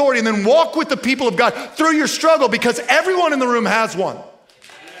his authority, and then walk with the people of God through your struggle, because everyone in the room has one.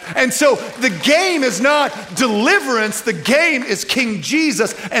 And so the game is not deliverance, the game is King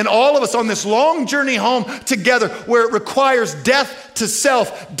Jesus and all of us on this long journey home together, where it requires death to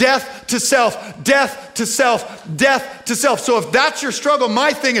self, death to self, death to self, death to self. So if that's your struggle,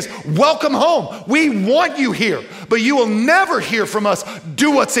 my thing is welcome home. We want you here, but you will never hear from us, do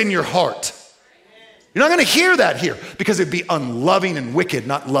what's in your heart. You're not going to hear that here because it'd be unloving and wicked,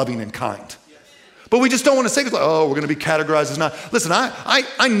 not loving and kind. But we just don't want to say, oh, we're going to be categorized as not. Listen,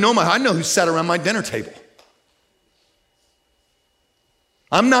 I know who sat around my dinner table.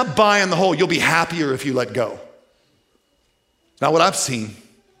 I'm not buying the whole, you'll be happier if you let go. Not what I've seen.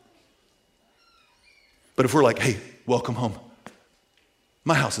 But if we're like, hey, welcome home.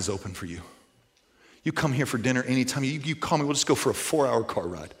 My house is open for you. You come here for dinner anytime. You call me, we'll just go for a 4-hour car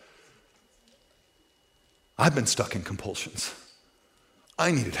ride. I've been stuck in compulsions.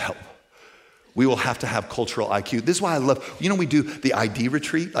 I needed help. We will have to have cultural IQ. This is why I love, we do the ID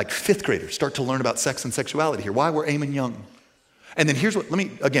retreat, like 5th graders start to learn about sex and sexuality here. Why? We're aiming young. And then here's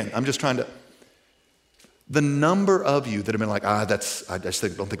I'm just trying to, the number of you that have been like, I just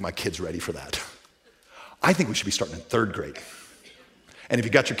don't think my kid's ready for that. I think we should be starting in 3rd grade. And if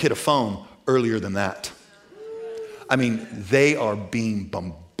you got your kid a phone, earlier than that. I mean, they are being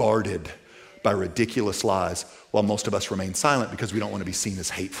bombarded by ridiculous lies while most of us remain silent because we don't want to be seen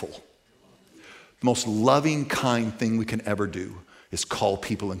as hateful. The most loving, kind thing we can ever do is call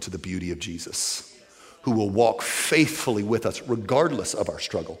people into the beauty of Jesus, who will walk faithfully with us regardless of our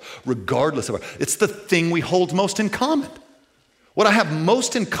struggle, it's the thing we hold most in common. What I have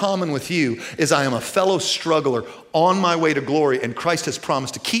most in common with you is I am a fellow struggler on my way to glory, and Christ has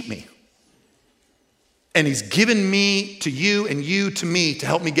promised to keep me. And he's given me to you and you to me to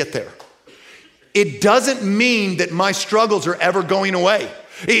help me get there. It doesn't mean that my struggles are ever going away.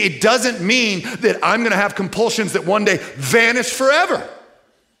 It doesn't mean that I'm gonna have compulsions that one day vanish forever.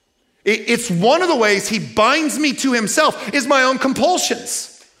 It's one of the ways he binds me to himself is my own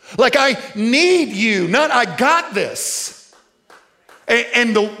compulsions. Like I need you, not I got this.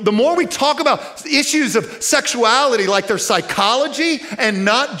 And the more we talk about issues of sexuality, like their psychology and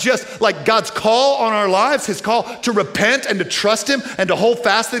not just like God's call on our lives, his call to repent and to trust him and to hold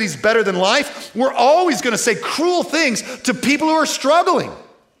fast that he's better than life, we're always gonna say cruel things to people who are struggling.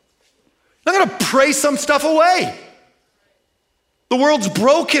 I'm not gonna pray some stuff away. The world's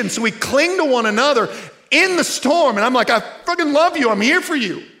broken, so we cling to one another in the storm. And I'm like, I fucking love you, I'm here for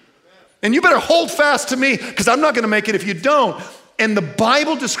you. And you better hold fast to me because I'm not gonna make it if you don't. And the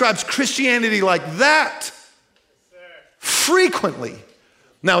Bible describes Christianity like that frequently.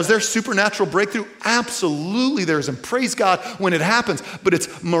 Now, is there supernatural breakthrough? Absolutely there is, and praise God when it happens, but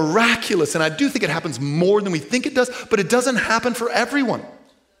it's miraculous. And I do think it happens more than we think it does, but it doesn't happen for everyone.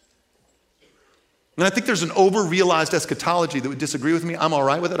 And I think there's an over-realized eschatology that would disagree with me. I'm all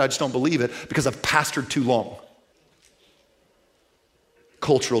right with it, I just don't believe it because I've pastored too long.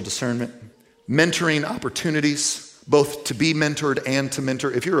 Cultural discernment, mentoring opportunities, both to be mentored and to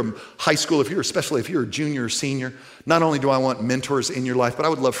mentor. If you're a high school, especially if you're a junior or senior, not only do I want mentors in your life, but I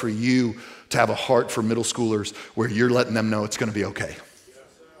would love for you to have a heart for middle schoolers where you're letting them know it's gonna be okay.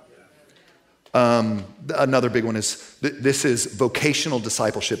 Another big one is, this is vocational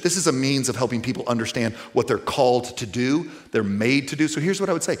discipleship. This is a means of helping people understand what they're called to do, they're made to do. So here's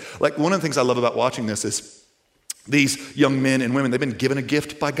what I would say. Like one of the things I love about watching this is these young men and women, they've been given a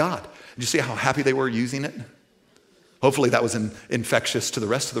gift by God. Did you see how happy they were using it? Hopefully that was infectious to the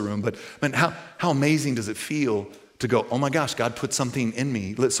rest of the room, but man, how amazing does it feel to go, oh my gosh, God put something in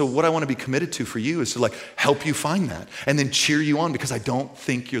me. So what I want to be committed to for you is to like help you find that and then cheer you on because I don't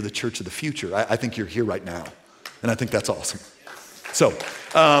think you're the church of the future. I think you're here right now. And I think that's awesome. So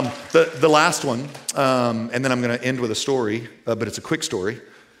the last one, and then I'm going to end with a story, but it's a quick story,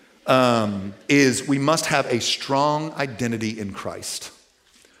 is we must have a strong identity in Christ.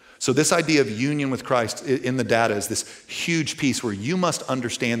 So this idea of union with Christ in the data is this huge piece where you must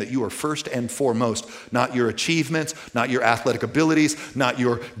understand that you are first and foremost, not your achievements, not your athletic abilities, not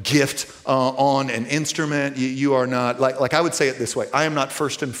your gift on an instrument. You are not, like I would say it this way, I am not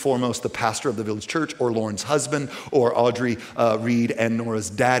first and foremost the pastor of the Village Church or Lauren's husband or Audrey Reed and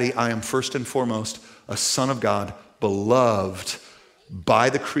Nora's daddy. I am first and foremost a son of God, beloved by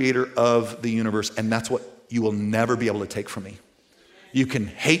the creator of the universe, and that's what you will never be able to take from me. You can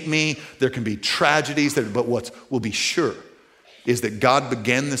hate me, there can be tragedies, but what will be sure is that God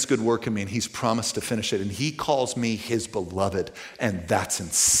began this good work in me and he's promised to finish it. And he calls me his beloved, and that's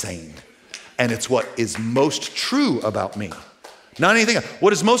insane. And it's what is most true about me. Not anything else.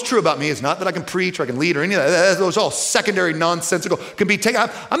 What is most true about me is not that I can preach or I can lead or any of that. Those are all secondary, nonsensical, can be taken.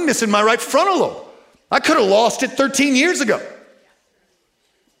 I'm missing my right frontal lobe. I could have lost it 13 years ago.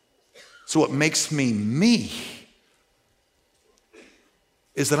 So what makes me me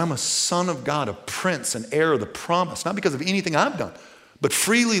is that I'm a son of God, a prince, an heir of the promise, not because of anything I've done, but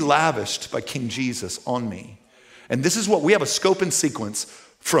freely lavished by King Jesus on me. And this is what we have, a scope and sequence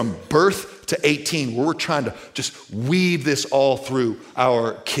from birth to 18, where we're trying to just weave this all through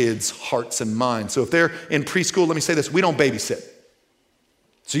our kids' hearts and minds. So if they're in preschool, let me say this, we don't babysit.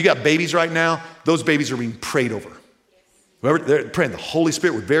 So you got babies right now, those babies are being prayed over. Whoever they're praying, the Holy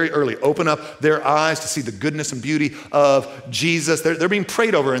Spirit would very early open up their eyes to see the goodness and beauty of Jesus. They're being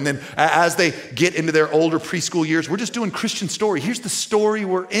prayed over. And then as they get into their older preschool years, we're just doing Christian story. Here's the story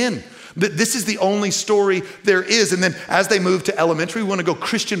we're in. This is the only story there is. And then as they move to elementary, we want to go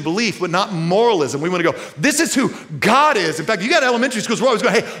Christian belief, but not moralism. We want to go, this is who God is. In fact, you got elementary schools, we're always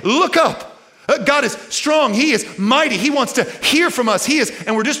going, hey, look up. God is strong, he is mighty, he wants to hear from us,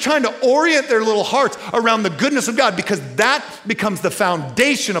 and we're just trying to orient their little hearts around the goodness of God, because that becomes the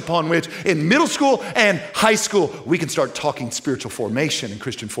foundation upon which in middle school and high school, we can start talking spiritual formation and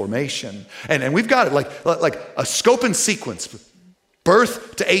Christian formation. And we've got it like a scope and sequence,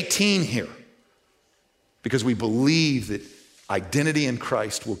 birth to 18 here, because we believe that identity in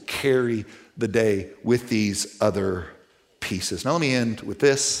Christ will carry the day with these other pieces. Now let me end with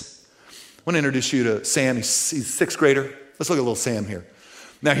this. I want to introduce you to Sam. He's sixth grader. Let's look at little Sam here.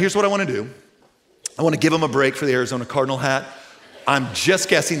 Now, here's what I want to do. I want to give him a break for the Arizona Cardinal hat. I'm just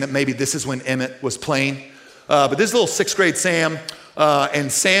guessing that maybe this is when Emmett was playing. But this is little sixth grade Sam.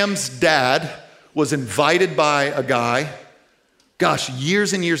 And Sam's dad was invited by a guy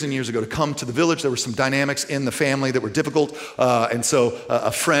years and years and years ago, to come to the village. There were some dynamics in the family that were difficult. And so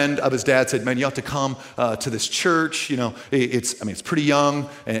a friend of his dad said, man, you have to come to this church. You know, it's pretty young,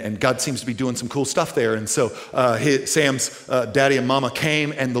 and God seems to be doing some cool stuff there. And so Sam's daddy and mama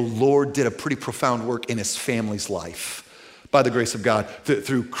came, and the Lord did a pretty profound work in his family's life. By the grace of God,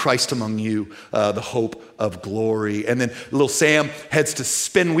 through Christ among you, the hope of glory. And then little Sam heads to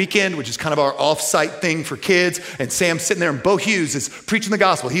Spin Weekend, which is kind of our off-site thing for kids. And Sam's sitting there, and Bo Hughes is preaching the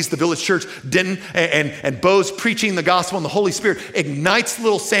gospel. He's the Village Church Denton, and Bo's preaching the gospel, and the Holy Spirit ignites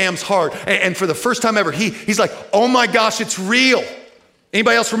little Sam's heart. And for the first time ever, he's like, oh my gosh, it's real.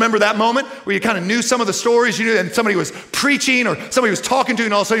 Anybody else remember that moment where you kind of knew some of the stories you knew, and somebody was preaching or somebody was talking to you,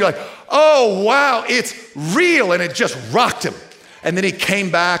 and all of a sudden you're like, oh wow, it's real, and it just rocked him. And then he came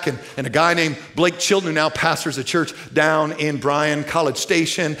back, and a guy named Blake Chilton, who now pastors a church down in Bryan, College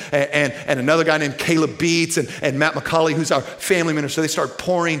Station, and another guy named Caleb Beats, and Matt McCauley, who's our family minister. They start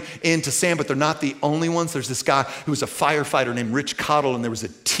pouring into Sam, but they're not the only ones. There's this guy who was a firefighter named Rich Cottle, and there was a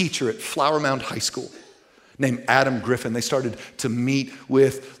teacher at Flower Mound High School named Adam Griffin. They started to meet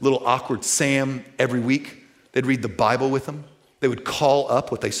with little awkward Sam every week. They'd read the Bible with him. They would call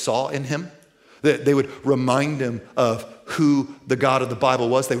up what they saw in him. They would remind him of who the God of the Bible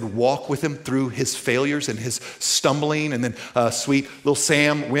was. They would walk with him through his failures and his stumbling. And then sweet little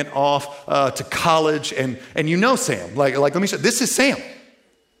Sam went off to college. And you know Sam. Like let me say, this is Sam.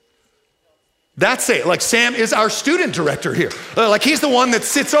 That's it. Like Sam is our student director here. Like he's the one that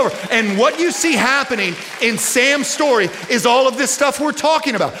sits over. And what you see happening in Sam's story is all of this stuff we're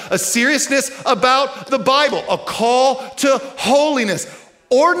talking about. A seriousness about the Bible, a call to holiness.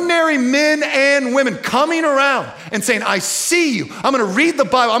 Ordinary men and women coming around and saying, I see you. I'm going to read the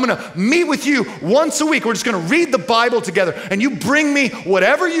Bible. I'm going to meet with you once a week. We're just going to read the Bible together. And you bring me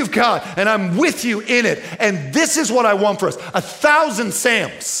whatever you've got, and I'm with you in it. And this is what I want for us. 1,000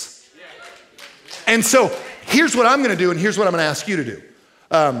 Sams. And so here's what I'm going to do, and here's what I'm going to ask you to do.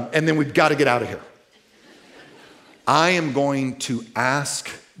 And then we've got to get out of here. I am going to ask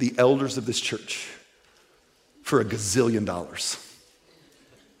the elders of this church for $1 gazillion.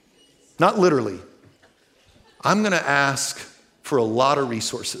 Not literally. I'm going to ask for a lot of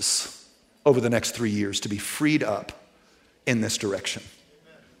resources over the next 3 years to be freed up in this direction.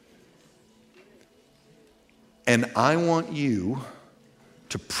 And I want you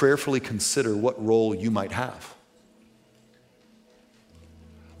to prayerfully consider what role you might have.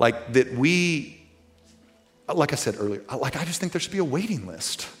 Like that we, like I said earlier, I just think there should be a waiting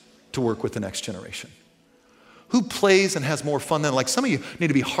list to work with the next generation. Who plays and has more fun than, like some of you need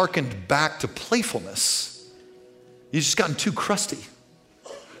to be hearkened back to playfulness. You've just gotten too crusty.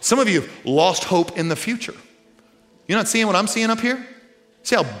 Some of you have lost hope in the future. You're not seeing what I'm seeing up here?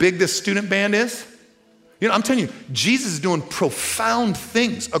 See how big this student band is? You know, I'm telling you, Jesus is doing profound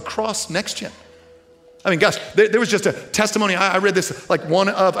things across Next Gen. I mean, gosh, there was just a testimony. I read this, like one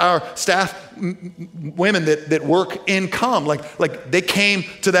of our staff women that work in comm, like they came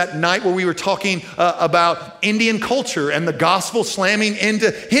to that night where we were talking about Indian culture and the gospel slamming into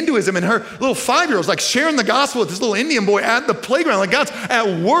Hinduism, and her little 5-year-old was like sharing the gospel with this little Indian boy at the playground. Like God's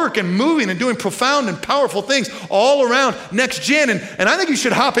at work and moving and doing profound and powerful things all around Next Gen. And I think you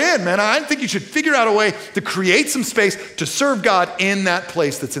should hop in, man. I think you should figure out a way to create some space to serve God in that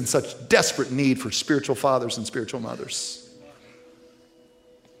place that's in such desperate need for spiritual fathers and spiritual mothers.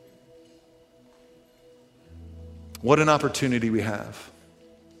 What an opportunity we have.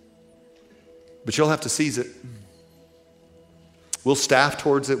 But you'll have to seize it. We'll staff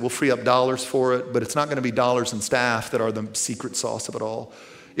towards it. We'll free up dollars for it. But it's not going to be dollars and staff that are the secret sauce of it all.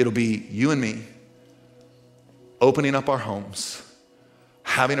 It'll be you and me opening up our homes,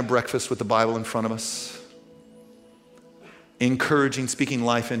 having a breakfast with the Bible in front of us, encouraging, speaking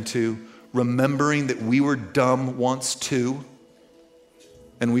life into, remembering that we were dumb once too,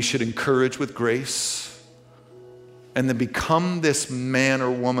 and we should encourage with grace. And then become this man or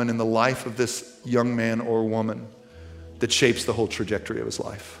woman in the life of this young man or woman that shapes the whole trajectory of his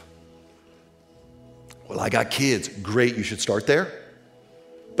life. Well, I got kids. Great, you should start there.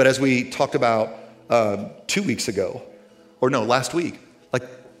 But as we talked about 2 weeks ago, or no, last week, like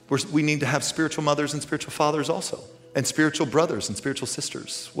we need to have spiritual mothers and spiritual fathers also, and spiritual brothers and spiritual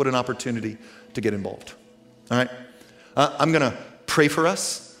sisters. What an opportunity to get involved. All right, I'm gonna pray for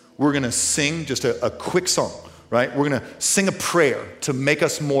us. We're gonna sing just a quick song. Right? We're going to sing a prayer to make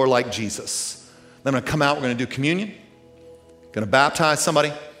us more like Jesus. Then I'm going to come out, we're going to do communion, going to baptize somebody,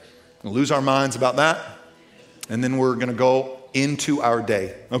 going to lose our minds about that, and then we're going to go into our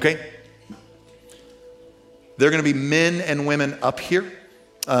day, okay? There are going to be men and women up here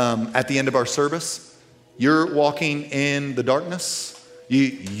at the end of our service. You're walking in the darkness.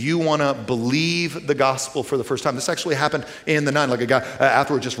 You want to believe the gospel for the first time. This actually happened in the 90s. Like a guy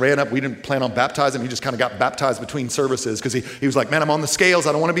afterward just ran up. We didn't plan on baptizing him. He just kind of got baptized between services because he was like, man, I'm on the scales.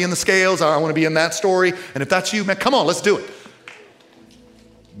 I don't want to be in the scales. I want to be in that story. And if that's you, man, come on, let's do it.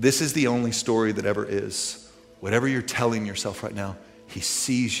 This is the only story that ever is. Whatever you're telling yourself right now, he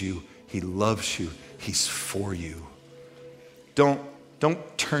sees you. He loves you. He's for you. Don't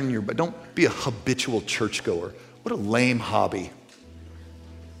be a habitual churchgoer. What a lame hobby.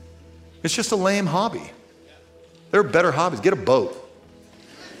 It's just a lame hobby. There are better hobbies. Get a boat.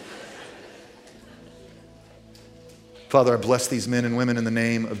 Father, I bless these men and women in the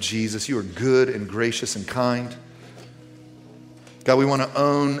name of Jesus. You are good and gracious and kind. God, we want to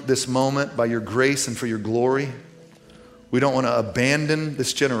own this moment by your grace and for your glory. We don't want to abandon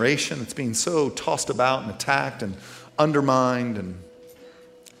this generation that's being so tossed about and attacked and undermined and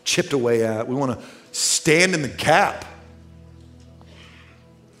chipped away at. We want to stand in the gap.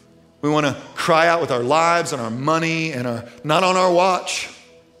 We want to cry out with our lives and our money and not on our watch.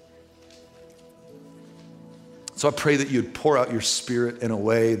 So I pray that you'd pour out your Spirit in a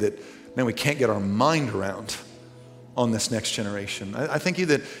way that, man, we can't get our mind around on this next generation. I thank you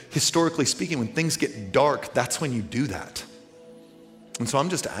that historically speaking, when things get dark, that's when you do that. And so I'm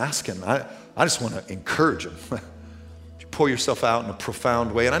just asking, I just want to encourage them. You pour yourself out in a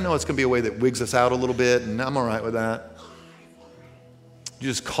profound way. And I know it's going to be a way that wigs us out a little bit, and I'm all right with that. You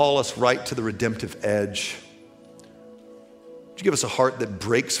just call us right to the redemptive edge. Would you give us a heart that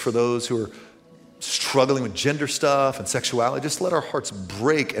breaks for those who are struggling with gender stuff and sexuality? Just let our hearts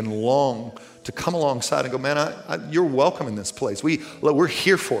break and long to come alongside and go, man, you're welcome in this place. We're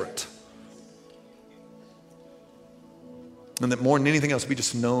here for it. And that more than anything else, be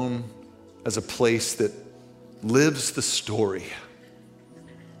just known as a place that lives the story.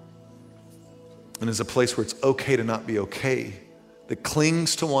 And is a place where it's okay to not be okay. That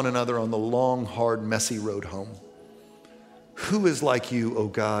clings to one another on the long, hard, messy road home. Who is like you, O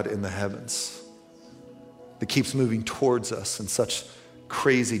God, in the heavens, that keeps moving towards us in such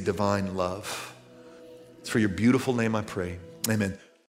crazy divine love? It's for your beautiful name I pray. Amen.